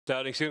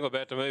Starting single,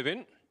 about to move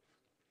in.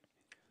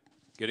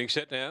 Getting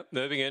set now,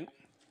 moving in.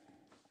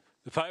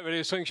 The favourite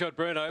is Slingshot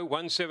Bruno,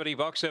 170,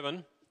 box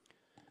 7.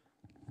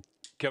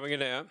 Coming in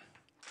now.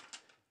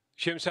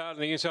 Shim's Heart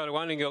on the inside of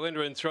 1,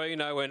 Ingalinda in 3,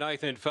 Nowhere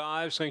Nathan in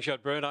 5,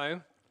 Slingshot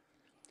Bruno.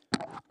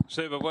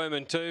 Super Bloom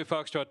in 2,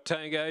 Foxtrot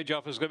Tango,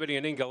 Joffers Liberty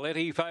and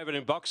Ingaletti. Favourite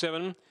in box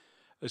 7.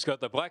 It's got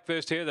the black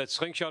vest here, that's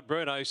Slingshot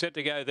Bruno, set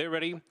to go. They're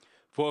ready.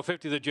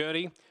 450 the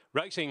journey.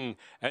 Racing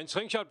and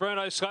Slingshot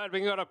Bruno slowed. We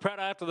got a Pratt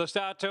after the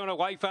start, 2 and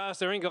away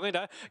faster.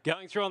 Ingalinda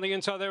going through on the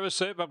inside. There was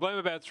Super Bloom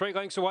about 3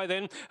 lengths away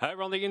then.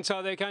 Over on the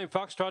inside there came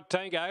Foxtrot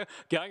Tango.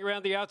 Going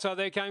around the outside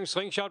there came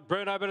Slingshot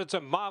Bruno, but it's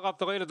a mile off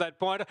the lead at that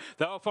point.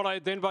 They were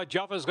followed then by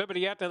Joffers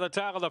Liberty out to the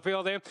tail of the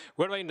field there.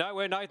 Would be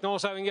Nowhere Nathan,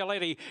 also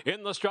Ingaletti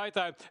in the straight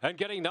though, and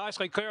getting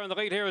nicely clear on the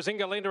lead here is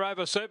Ingalinda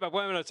over Super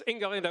Bloom, and it's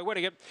Ingalinda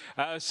winning it.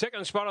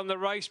 Second spot on the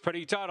race,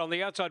 pretty tight on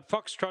the outside.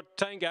 Foxtrot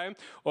Tango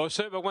or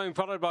Super Bloom,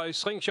 followed by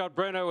Slingshot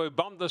Bruno, who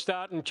bombed the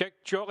start and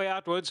checked shortly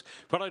afterwards.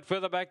 Followed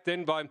further back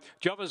then by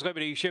Joffers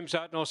Liberty, Shim's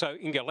Heart, and also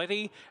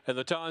Ingaletti. And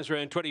the times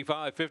around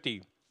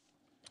 25.50.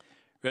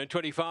 Around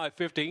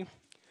 25.50.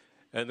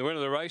 And the winner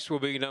of the race will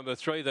be number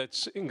 3.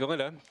 That's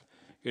Ingalinda.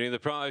 Getting the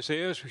prize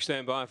here as we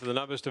stand by for the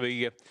numbers to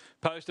be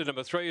posted.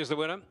 Number 3 is the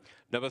winner.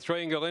 Number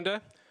 3,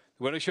 Ingalinda. The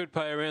winner should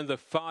pay around the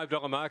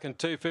 $5 mark and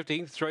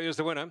 $2.50. 3 is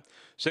the winner.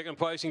 Second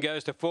placing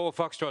goes to 4,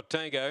 Foxtrot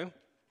Tango.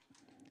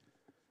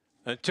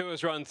 And 2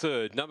 has run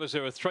third. Numbers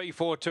there are 3,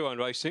 4, 2 on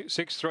race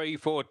 6, 3,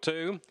 4,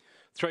 2,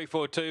 3,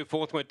 4, 2,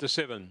 fourth went to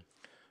 7.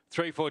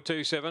 3, 4,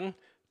 2, 7,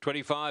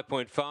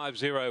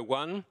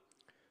 25.501,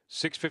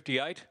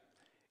 658,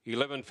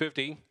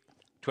 1150,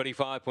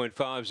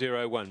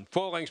 25.501.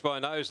 4 lengths by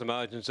nose, the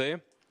margins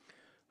there.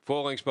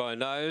 4 lengths by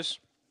nose.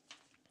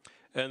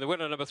 And the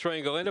winner, number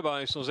 3, Ingalinda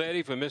by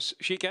Slzadi for Miss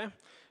Shika.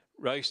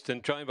 Raced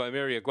and trained by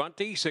Mary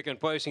Aguanti. Second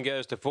placing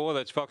goes to 4.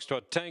 That's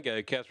Foxtrot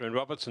Tango, Catherine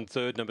Robertson.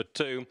 Third, number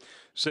 2,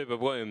 Super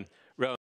Bloom.